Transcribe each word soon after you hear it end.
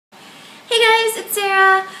guys, it's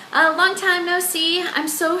Sarah. Long time no see. I'm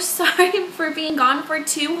so sorry for being gone for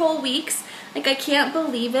 2 whole weeks. Like, I can't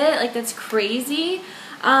believe it. Like, that's crazy.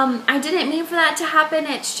 I didn't mean for that to happen.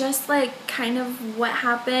 It's just like kind of what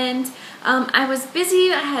happened. I was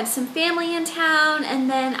busy. I had some family in town, and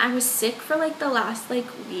then I was sick for like the last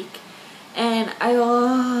week. And I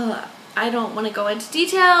don't want to go into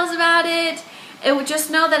details about it. It would just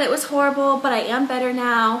know that it was horrible, but I am better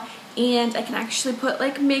now. And I can actually put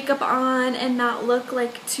like makeup on and not look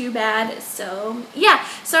like too bad. So yeah,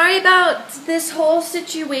 sorry about this whole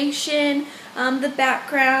situation. The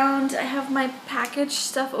background, I have my package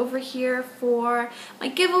stuff over here for my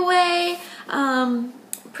giveaway.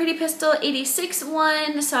 Pretty Pistol 86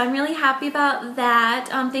 won, so I'm really happy about that.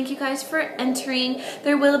 Thank you guys for entering.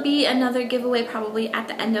 There will be another giveaway probably at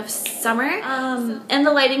the end of summer. And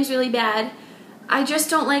the lighting's really bad. I just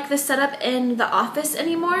don't like the setup in the office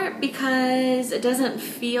anymore because it doesn't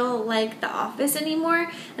feel like the office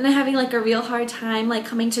anymore, and I'm having like a real hard time like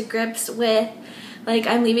coming to grips with like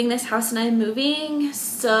I'm leaving this house and I'm moving.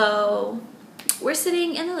 So we're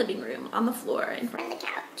sitting in the living room on the floor in front of the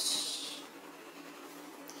couch.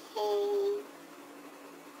 Hey.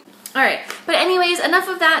 Alright, but anyways, enough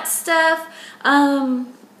of that stuff.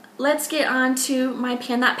 Let's get on to my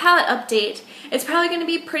Pan That Palette update. It's probably going to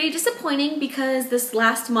be pretty disappointing because this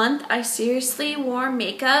last month I seriously wore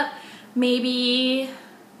makeup maybe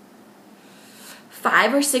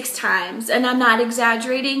 5 or 6 times, and I'm not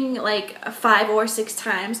exaggerating, like 5 or 6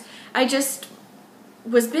 times. I just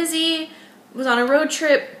was busy, was on a road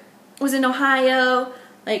trip, was in Ohio,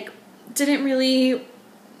 like didn't really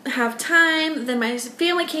have time. Then my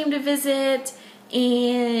family came to visit,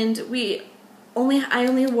 and I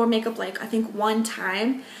only wore makeup like I think 1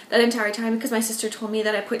 time that entire time because my sister told me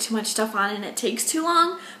that I put too much stuff on and it takes too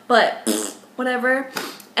long, but whatever.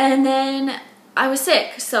 And then I was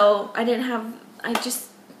sick, so I just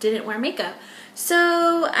didn't wear makeup.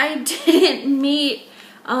 So I didn't meet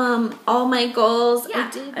all my goals.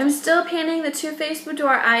 Yeah. I'm still panning the Too Faced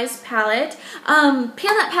Boudoir Eyes palette. Pan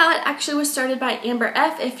That Palette actually was started by Amber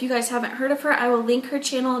F. If you guys haven't heard of her, I will link her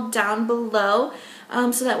channel down below.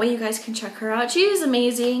 So that way you guys can check her out. She is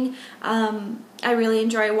amazing. I really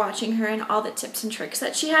enjoy watching her and all the tips and tricks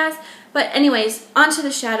that she has. But anyways, onto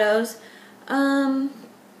the shadows.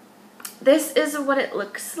 This is what it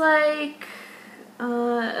looks like.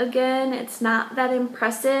 Again, it's not that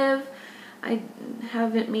impressive. I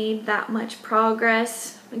haven't made that much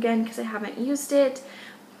progress, again, because I haven't used it.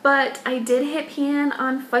 But I did hit pan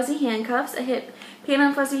on fuzzy handcuffs. I hit pan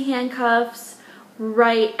on fuzzy handcuffs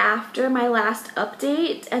right after my last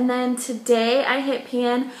update, and then today I hit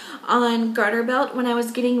pan on garter belt when I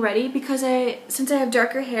was getting ready because since I have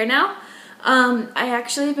darker hair now, I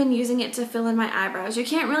actually have been using it to fill in my eyebrows. You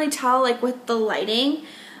can't really tell like with the lighting,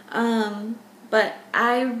 but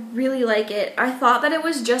I really like it. I thought that it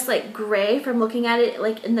was just like gray from looking at it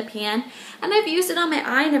like in the pan, and I've used it on my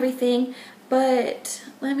eye and everything, but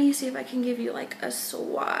let me see if I can give you like a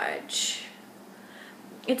swatch.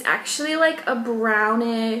 It's actually like a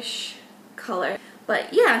brownish color.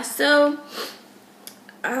 But yeah, so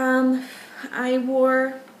I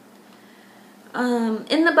wore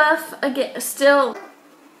In the Buff again, still.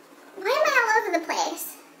 Why am I all over the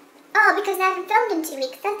place? Oh, because I haven't filmed in 2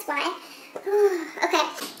 weeks, that's why. Okay.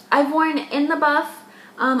 I've worn In the Buff.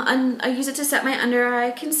 I use it to set my under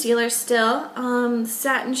eye concealer still.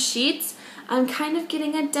 Satin sheets. I'm kind of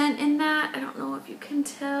getting a dent in that. I don't know if you can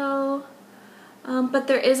tell. But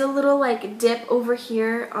there is a little like dip over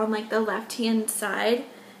here on like the left hand side.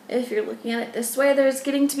 If you're looking at it this way, there's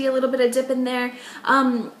getting to be a little bit of dip in there.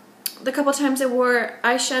 The couple times I wore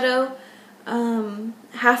eyeshadow,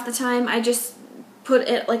 half the time I just put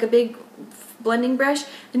it like a big blending brush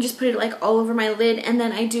and just put it like all over my lid, and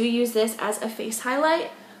then I do use this as a face highlight.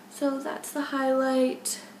 So that's the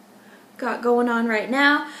highlight got going on right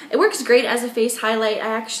now. It works great as a face highlight.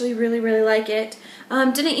 I actually really like it.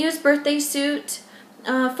 Didn't use Birthday Suit.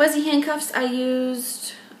 Fuzzy handcuffs I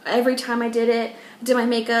used every time I did my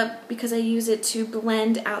makeup because I use it to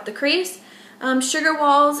blend out the crease. Sugar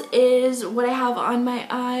Walls is what I have on my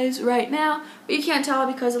eyes right now, but you can't tell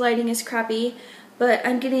because the lighting is crappy, but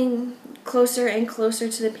I'm getting closer and closer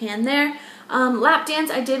to the pan there. Lap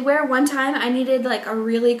Dance I did wear 1 time. I needed like a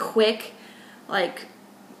really quick like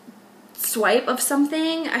swipe of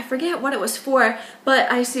something. I forget what it was for, but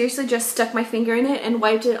I seriously just stuck my finger in it and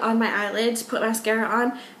wiped it on my eyelids, put mascara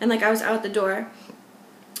on, and like I was out the door.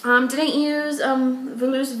 Didn't use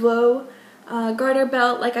Velours Vaux garter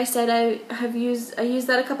belt. Like I said, I used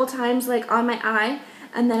that a couple times like on my eye,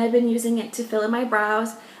 and then I've been using it to fill in my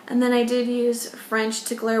brows. And then I did use French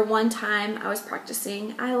Tickler 1 time. I was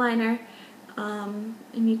practicing eyeliner. and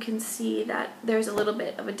you can see that there's a little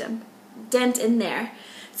bit of a dent in there.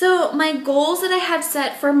 So my goals that I had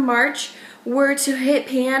set for March were to hit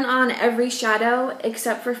pan on every shadow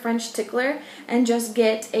except for French Tickler and just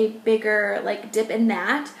get a bigger like dip in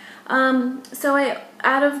that. So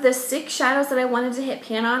out of the 6 shadows that I wanted to hit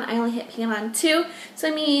pan on, I only hit pan on 2. So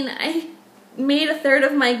I mean, I made a third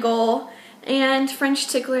of my goal, and French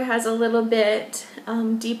Tickler has a little bit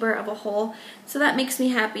deeper of a hole. So that makes me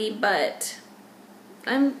happy, but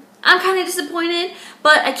I'm kind of disappointed,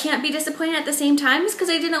 but I can't be disappointed at the same time because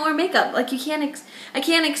I didn't wear makeup. Like I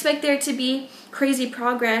can't expect there to be crazy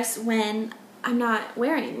progress when I'm not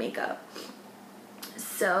wearing makeup.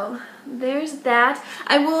 So there's that.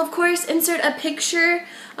 I will of course insert a picture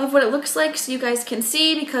of what it looks like so you guys can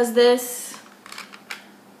see, because this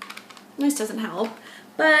doesn't help,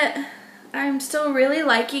 but I'm still really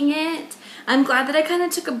liking it. I'm glad that I kind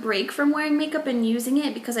of took a break from wearing makeup and using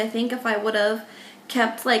it, because I think if I would have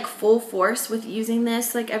kept like full force with using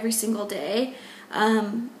this like every single day,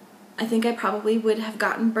 I think I probably would have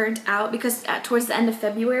gotten burnt out, because towards the end of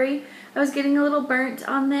February I was getting a little burnt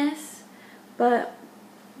on this. But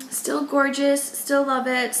still gorgeous, still love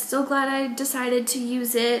it, still glad I decided to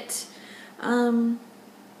use it.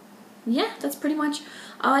 Yeah, that's pretty much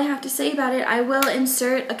all I have to say about it. I will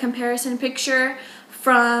insert a comparison picture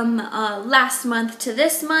from last month to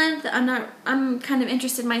this month. I'm kind of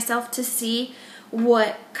interested myself to see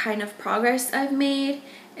what kind of progress I've made.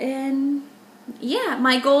 And yeah,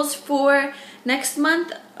 my goals for next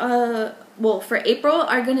month, well, for April,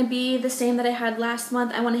 are going to be the same that I had last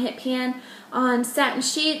month. I want to hit pan on satin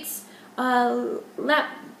sheets,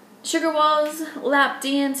 sugar walls, lap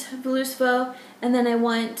dance, velours faux, and then I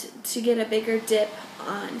want to get a bigger dip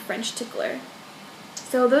on French Tickler.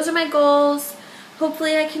 So those are my goals.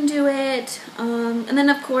 Hopefully I can do it. And then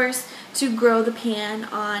of course to grow the pan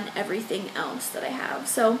on everything else that I have.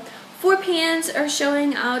 So 4 pans are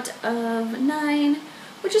showing out of 9,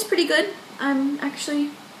 which is pretty good. I'm actually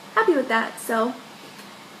happy with that. So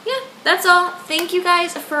yeah, that's all. Thank you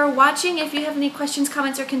guys for watching. If you have any questions,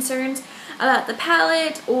 comments, or concerns about the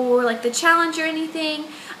palette or like the challenge or anything,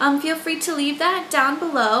 feel free to leave that down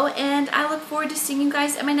below, and I look forward to seeing you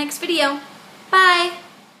guys in my next video. Bye!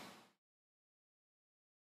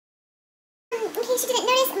 In case you didn't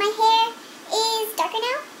notice, my hair is darker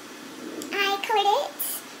now. I colored it.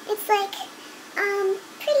 It's like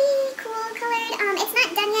pretty cool colored. It's not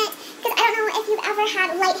done yet because I don't know if you've ever had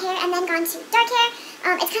light hair and then gone to dark hair.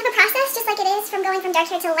 It's kind of a process, just like it is from going from dark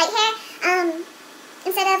hair to light hair.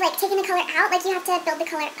 Instead of like taking the color out, like you have to build the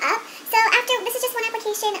color up. So after, this is just one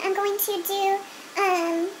application, I'm going to do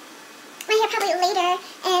my hair probably later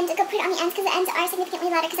and go put it on the ends because the ends are significantly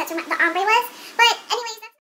lighter because that's where the ombre was. But anyway.